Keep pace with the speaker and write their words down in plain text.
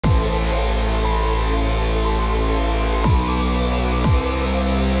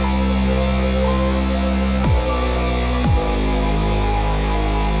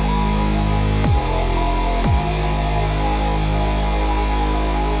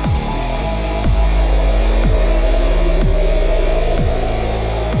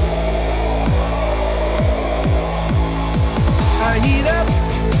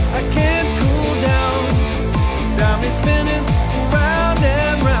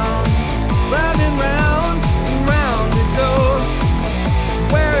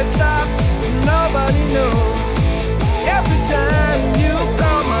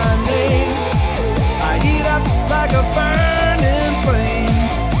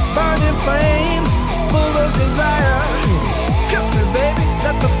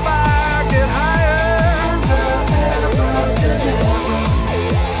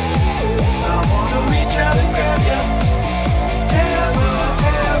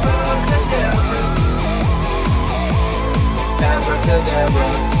Abracadabra.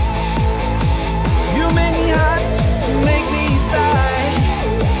 You make me hot, you make me sigh,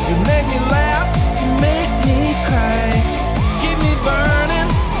 you make me laugh, you make me cry. Keep me burning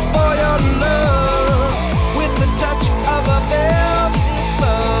for your love with the touch of a velvet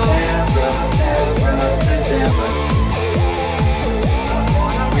glove. Abracadabra. I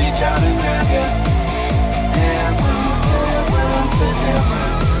wanna reach out and grab you. Abracadabra.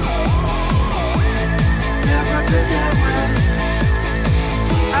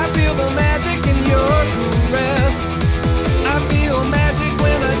 I feel the magic in your caress. I feel magic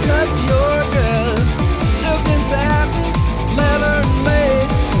when I touch your dress. Silk and satin, leather and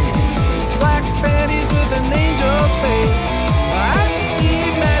lace, black panties with an angel's face. I see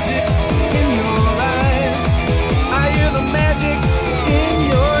magic in your eyes. I hear the magic in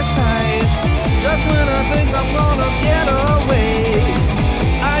your sighs. Just when I think I'm gonna get away,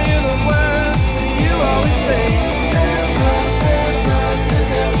 I hear the words you always say.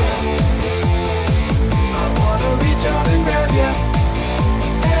 I wanna reach out and grab ya.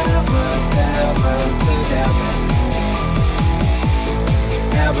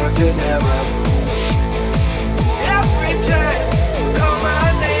 Abracadabra. Every time you call my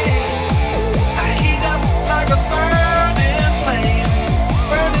name, I heat up like a burning flame.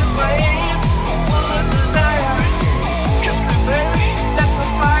 Burning flame, full of desire. Kiss me, baby, let the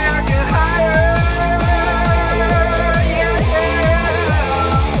fire get higher.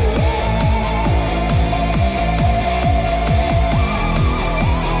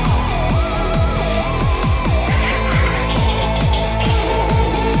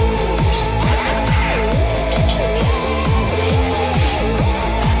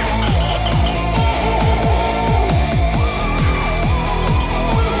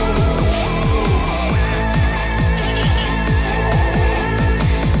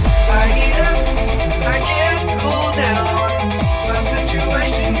 I can't cool down. My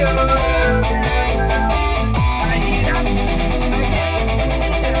situation goes